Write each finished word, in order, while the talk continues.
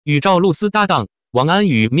与赵露思搭档，王安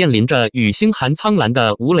宇面临着与星寒苍岚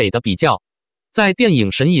的吴磊的比较。在电影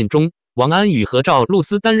《神隐》中，王安宇和赵露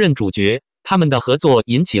思担任主角，他们的合作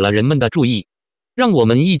引起了人们的注意。让我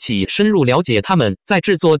们一起深入了解他们在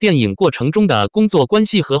制作电影过程中的工作关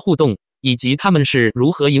系和互动，以及他们是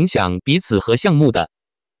如何影响彼此和项目的。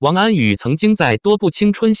王安宇曾经在多部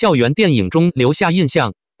青春校园电影中留下印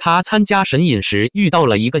象，他参加《神隐》时遇到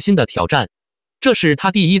了一个新的挑战，这是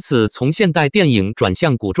他第一次从现代电影转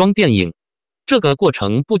向古装电影。这个过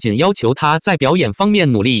程不仅要求他在表演方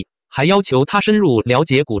面努力，还要求他深入了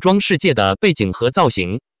解古装世界的背景和造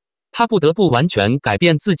型。他不得不完全改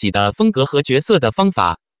变自己的风格和角色的方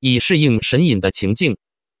法，以适应《神隐》的情境。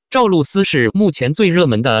赵露思是目前最热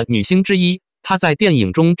门的女星之一，她在电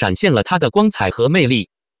影中展现了她的光彩和魅力。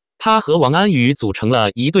她和王安宇组成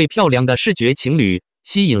了一对漂亮的视觉情侣，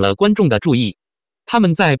吸引了观众的注意。他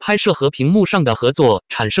们在拍摄和屏幕上的合作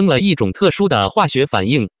产生了一种特殊的化学反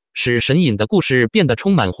应，使《神隐》的故事变得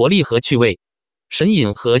充满活力和趣味。《神隐》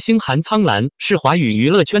和《星寒苍岚》是华语娱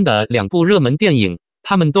乐圈的两部热门电影，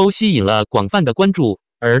他们都吸引了广泛的关注，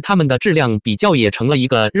而他们的质量比较也成了一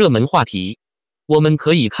个热门话题。我们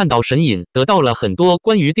可以看到《神隐》得到了很多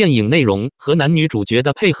关于电影内容和男女主角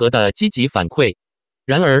的配合的积极反馈。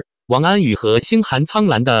然而，王安宇和星寒苍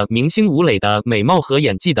岚的明星吴磊的美貌和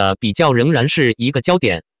演技的比较仍然是一个焦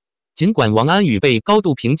点。尽管王安宇被高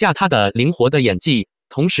度评价他的灵活的演技，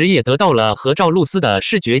同时也得到了和赵露思的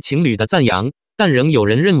视觉情侣的赞扬，但仍有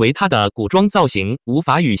人认为他的古装造型无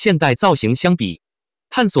法与现代造型相比。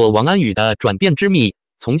探索王安宇的转变之秘，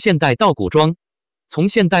从现代到古装。从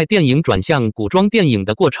现代电影转向古装电影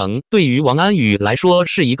的过程，对于王安宇来说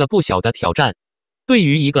是一个不小的挑战。对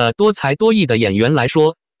于一个多才多艺的演员来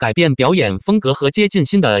说，改变表演风格和接近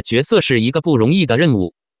新的角色是一个不容易的任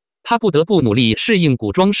务。他不得不努力适应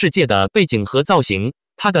古装世界的背景和造型，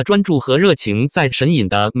他的专注和热情在《神隐》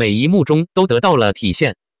的每一幕中都得到了体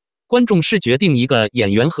现。观众是决定一个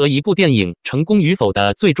演员和一部电影成功与否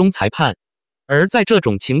的最终裁判，而在这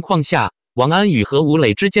种情况下，王安宇和吴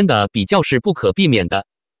磊之间的比较是不可避免的。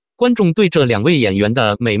观众对这两位演员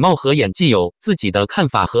的美貌和演技有自己的看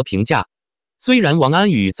法和评价。虽然王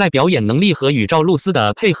安宇在表演能力和与赵露思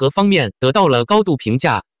的配合方面得到了高度评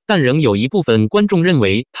价，但仍有一部分观众认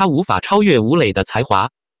为他无法超越吴磊的才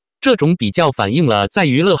华。这种比较反映了在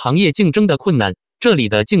娱乐行业竞争的困难，这里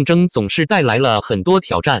的竞争总是带来了很多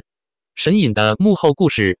挑战。神隐的幕后故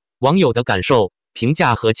事，网友的感受、评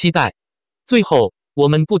价和期待。最后，我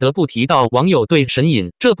们不得不提到网友对《神隐》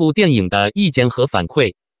这部电影的意见和反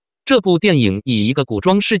馈。这部电影以一个古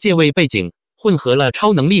装世界为背景，混合了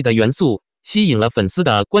超能力的元素，吸引了粉丝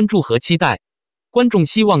的关注和期待。观众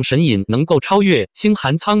希望《神隐》能够超越《星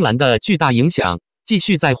寒苍岚》的巨大影响，继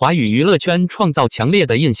续在华语娱乐圈创造强烈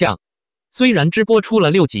的印象。虽然只播出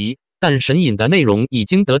了6集，但《神隐》的内容已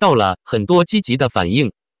经得到了很多积极的反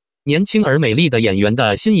应。年轻而美丽的演员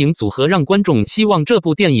的新颖组合让观众希望这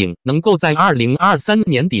部电影能够在2023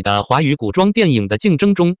年底的华语古装电影的竞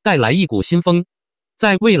争中带来一股新风。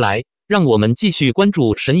在未来，让我们继续关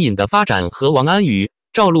注《神隐》的发展和王安宇、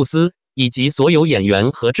赵露思以及所有演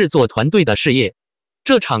员和制作团队的事业。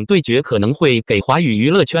这场对决可能会给华语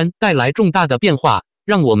娱乐圈带来重大的变化，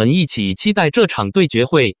让我们一起期待这场对决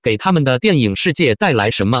会给他们的电影世界带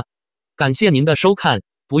来什么。感谢您的收看，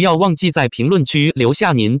不要忘记在评论区留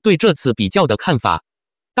下您对这次比较的看法。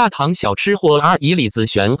大唐小吃货2以李子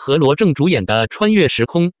璇和罗正主演的穿越时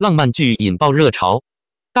空浪漫剧引爆热潮。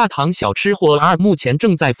大唐小吃货2目前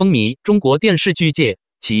正在风靡中国电视剧界，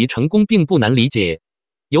其成功并不难理解。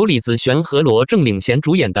由李子璇和罗正领衔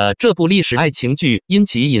主演的这部历史爱情剧，因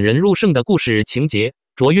其引人入胜的故事情节、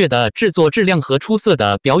卓越的制作质量和出色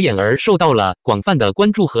的表演而受到了广泛的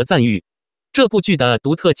关注和赞誉。这部剧的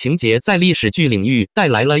独特情节在历史剧领域带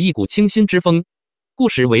来了一股清新之风。故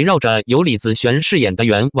事围绕着由李子璇饰演的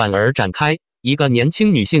袁婉儿展开，一个年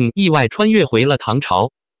轻女性意外穿越回了唐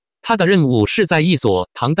朝，她的任务是在一所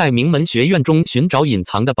唐代名门学院中寻找隐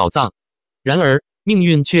藏的宝藏。然而，命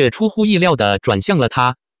运却出乎意料地转向了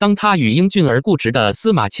她。当她与英俊而固执的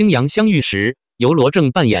司马青阳相遇时，由罗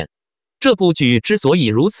正扮演。这部剧之所以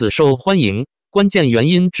如此受欢迎，关键原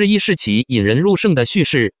因之一是其引人入胜的叙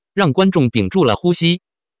事，让观众屏住了呼吸。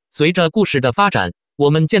随着故事的发展，我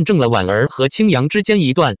们见证了婉儿和青阳之间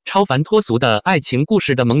一段超凡脱俗的爱情故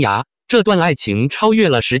事的萌芽。这段爱情超越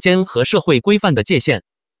了时间和社会规范的界限。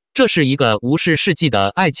这是一个无视世纪的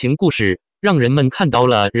爱情故事，让人们看到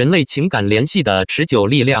了人类情感联系的持久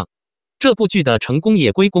力量。这部剧的成功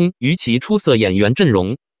也归功于其出色演员阵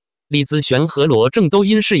容。李子璇和罗正都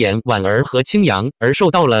因饰演婉儿和青阳而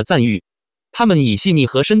受到了赞誉。他们以细腻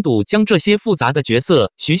和深度将这些复杂的角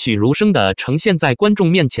色栩栩如生地呈现在观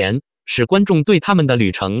众面前，使观众对他们的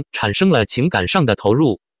旅程产生了情感上的投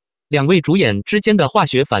入。两位主演之间的化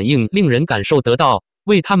学反应令人感受得到，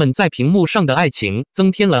为他们在屏幕上的爱情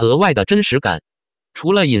增添了额外的真实感。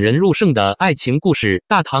除了引人入胜的爱情故事，《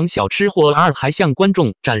大唐小吃货2》还向观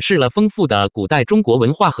众展示了丰富的古代中国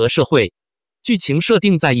文化和社会。剧情设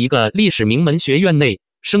定在一个历史名门学院内，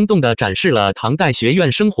生动地展示了唐代学院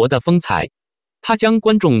生活的风采。它将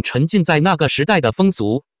观众沉浸在那个时代的风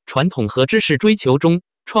俗、传统和知识追求中，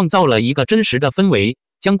创造了一个真实的氛围，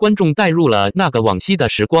将观众带入了那个往昔的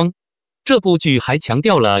时光。这部剧还强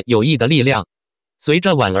调了友谊的力量。随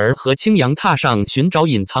着婉儿和青阳踏上寻找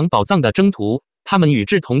隐藏宝藏的征途，他们与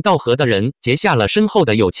志同道合的人结下了深厚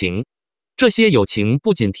的友情。这些友情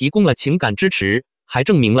不仅提供了情感支持，还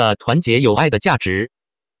证明了团结友爱的价值。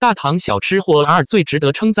大唐小吃货2最值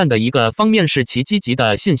得称赞的一个方面是其积极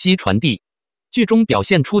的信息传递。剧中表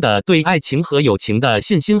现出的对爱情和友情的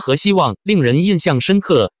信心和希望令人印象深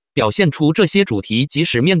刻，表现出这些主题即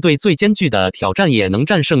使面对最艰巨的挑战也能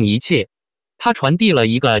战胜一切。它传递了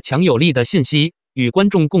一个强有力的信息，与观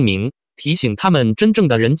众共鸣，提醒他们真正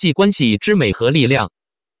的人际关系之美和力量。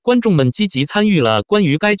观众们积极参与了关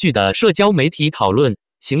于该剧的社交媒体讨论，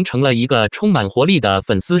形成了一个充满活力的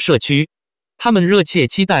粉丝社区。他们热切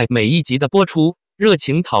期待每一集的播出，热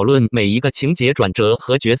情讨论每一个情节转折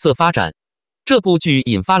和角色发展。这部剧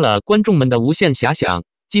引发了观众们的无限遐想，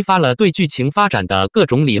激发了对剧情发展的各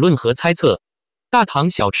种理论和猜测。大唐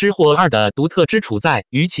小吃货2的独特之处在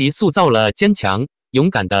于其塑造了坚强、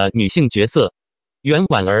勇敢的女性角色。袁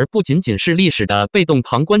婉儿不仅仅是历史的被动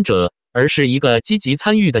旁观者，而是一个积极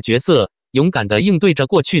参与的角色，勇敢地应对着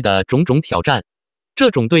过去的种种挑战。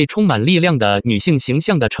这种对充满力量的女性形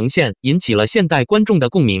象的呈现，引起了现代观众的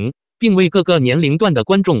共鸣，并为各个年龄段的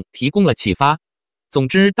观众提供了启发。总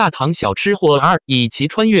之，《大唐小吃货2》以其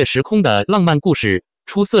穿越时空的浪漫故事、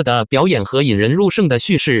出色的表演和引人入胜的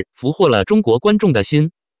叙事，俘获了中国观众的心。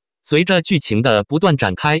随着剧情的不断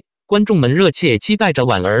展开，观众们热切期待着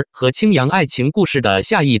婉儿和青阳爱情故事的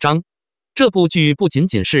下一章。这部剧不仅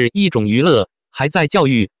仅是一种娱乐，还在教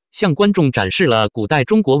育，向观众展示了古代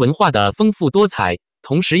中国文化的丰富多彩，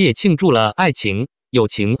同时也庆祝了爱情、友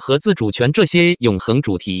情和自主权这些永恒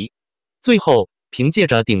主题。最后，凭借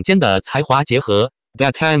着顶尖的才华结合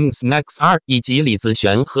 ，That Times Next 2以及李子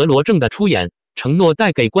璇和罗正的出演，承诺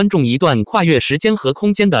带给观众一段跨越时间和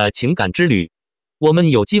空间的情感之旅。我们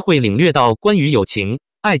有机会领略到关于友情、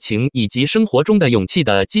爱情以及生活中的勇气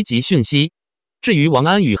的积极讯息。至于王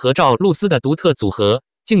安宇和赵露思的独特组合，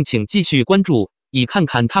敬请继续关注，以看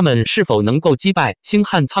看他们是否能够击败星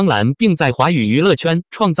汉苍岚，并在华语娱乐圈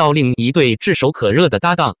创造另一对炙手可热的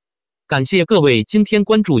搭档。感谢各位今天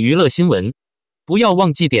关注娱乐新闻，不要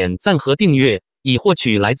忘记点赞和订阅，以获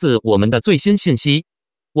取来自我们的最新信息。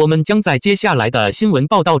我们将在接下来的新闻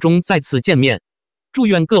报道中再次见面。祝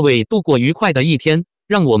愿各位度过愉快的一天，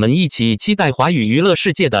让我们一起期待华语娱乐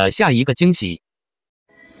世界的下一个惊喜。